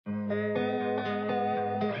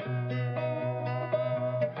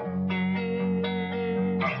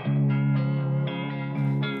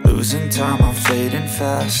Losing time, I'm fading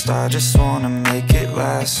fast. I just wanna make it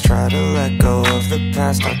last. Try to let go of the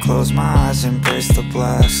past. I close my eyes, embrace the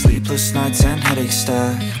blast. Sleepless nights and headaches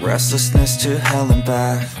stack. Restlessness to hell and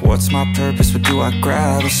back. What's my purpose, what do I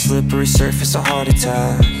grab? A slippery surface, a heart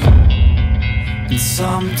attack. And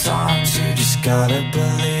sometimes you just gotta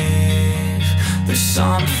believe there's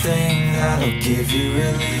something that'll give you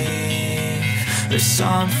relief. There's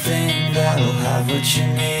something that'll have what you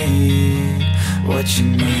need, what you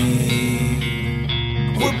need.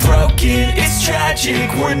 We're broken, it's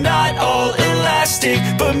tragic, we're not all elastic,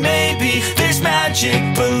 but maybe there's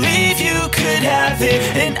magic, believe you could have it.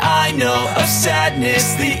 And I know of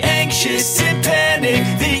sadness, the anxious and panic,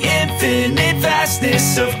 the infinite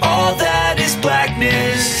vastness of all that is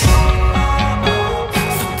blackness.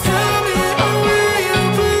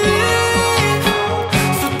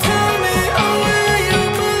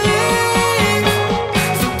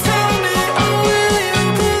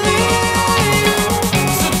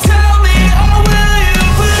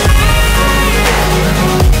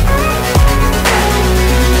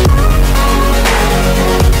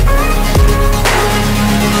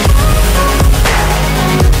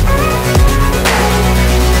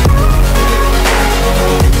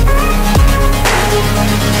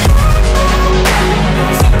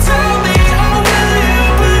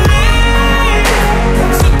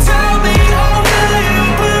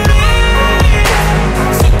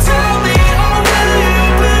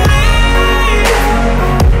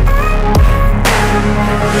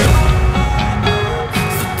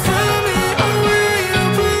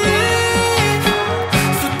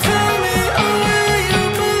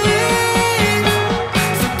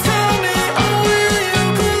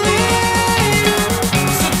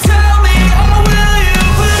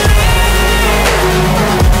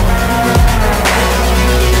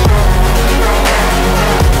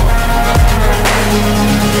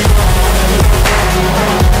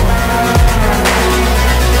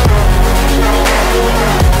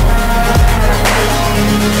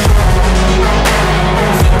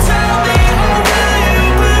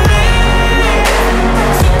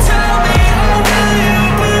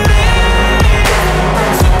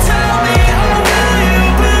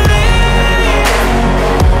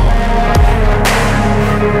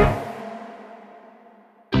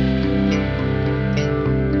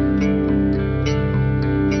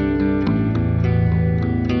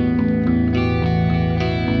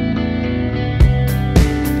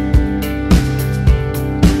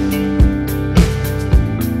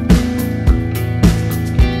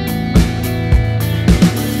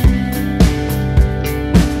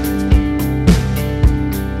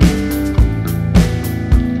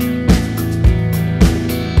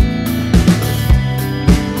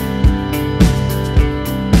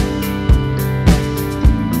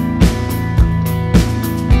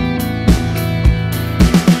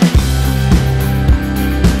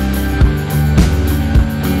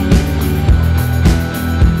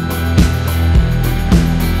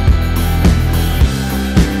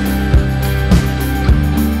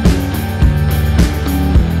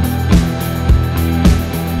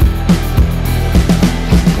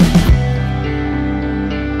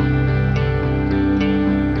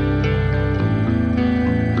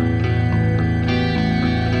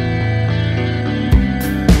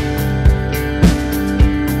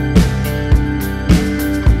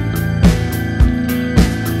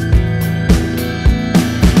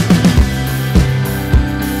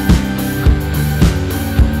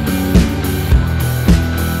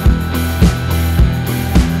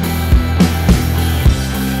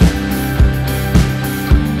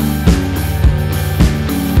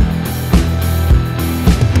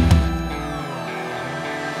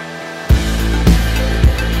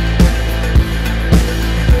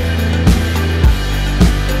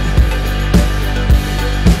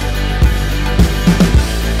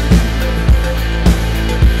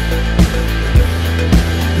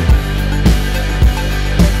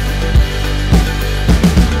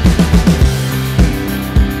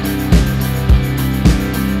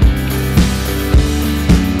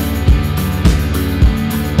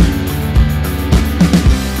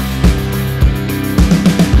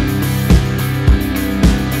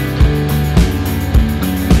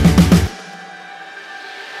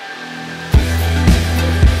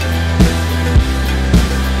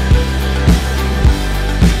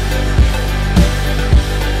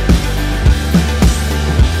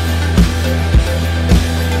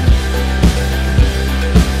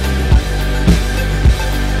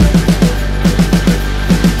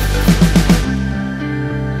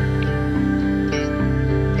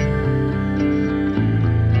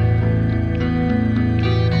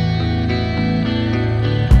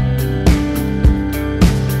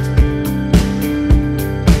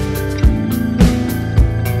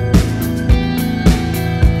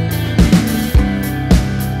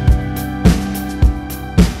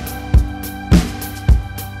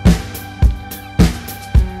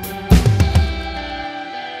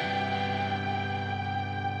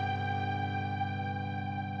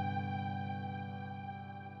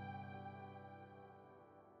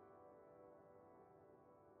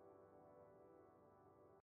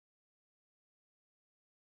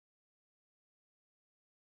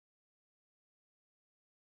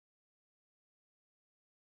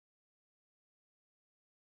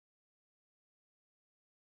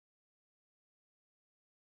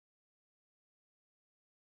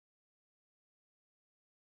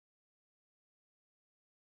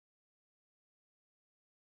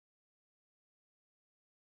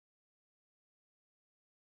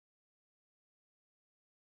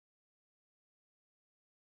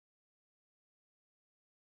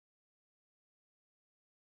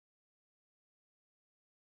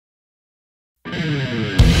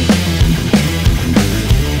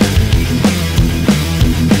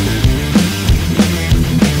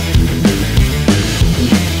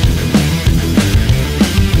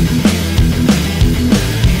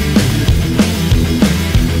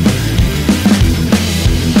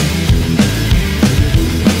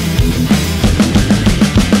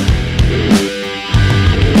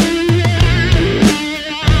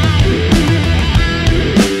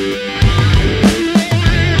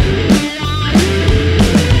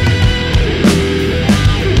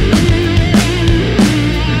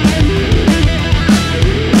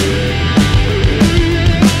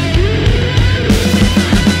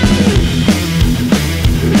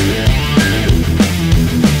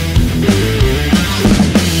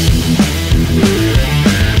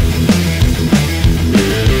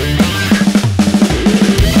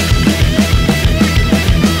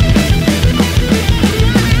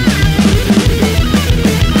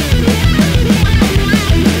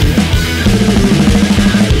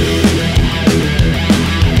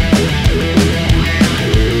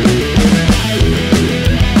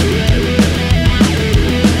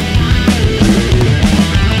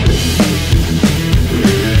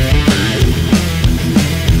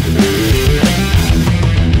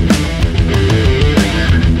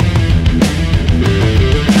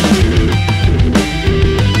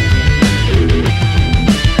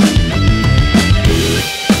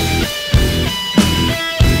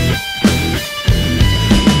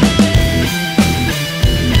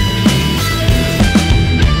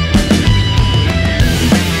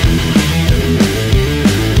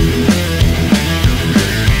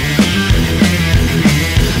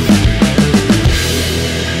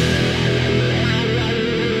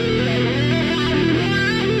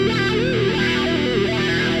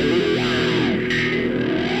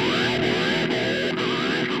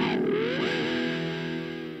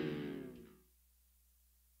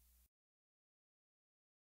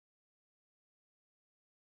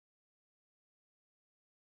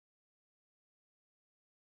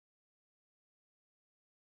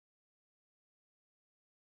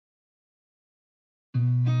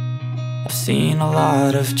 I've seen a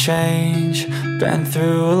lot of change, been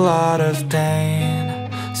through a lot of pain.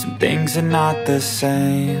 Some things are not the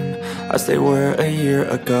same as they were a year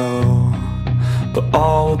ago, but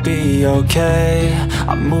all will be okay.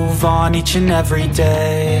 I move on each and every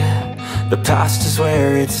day. The past is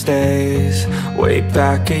where it stays, way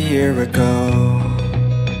back a year ago.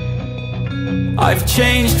 I've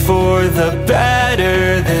changed for the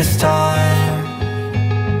better this time.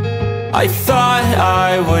 I thought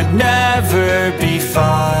I would never be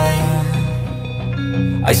fine.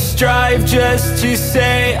 I strive just to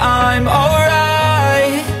say I'm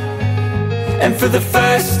alright, and for the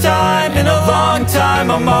first time in a long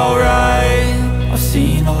time I'm alright. I've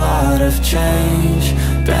seen a lot of change,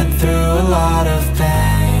 been through a lot of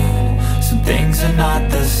pain. Some things are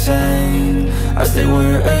not the same as they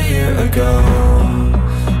were a year ago,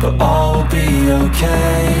 but all will be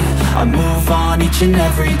okay. I move on each and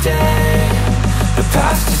every day. The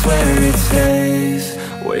past is where it stays,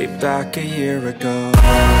 way back a year ago.